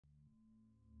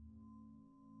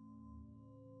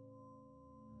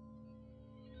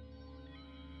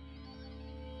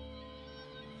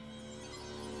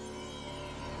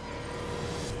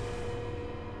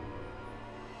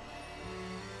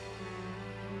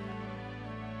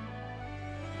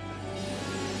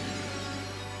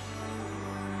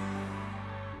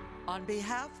On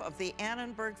behalf of the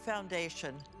Annenberg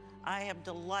Foundation, I am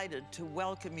delighted to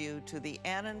welcome you to the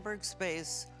Annenberg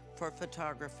Space for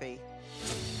photography.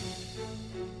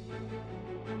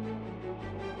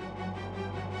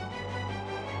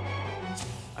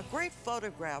 A great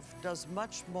photograph does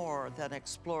much more than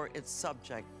explore its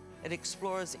subject. It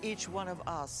explores each one of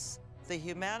us, the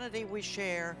humanity we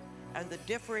share, and the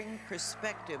differing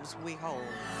perspectives we hold.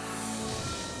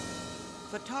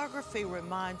 Photography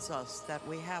reminds us that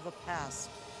we have a past,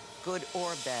 good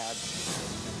or bad.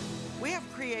 We have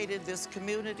created this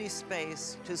community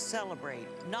space to celebrate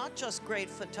not just great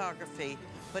photography,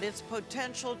 but its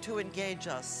potential to engage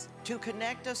us, to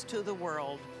connect us to the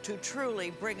world, to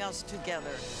truly bring us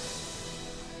together.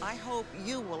 I hope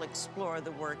you will explore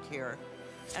the work here,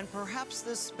 and perhaps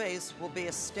this space will be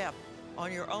a step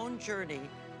on your own journey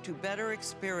to better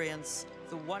experience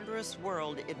the wondrous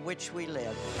world in which we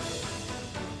live.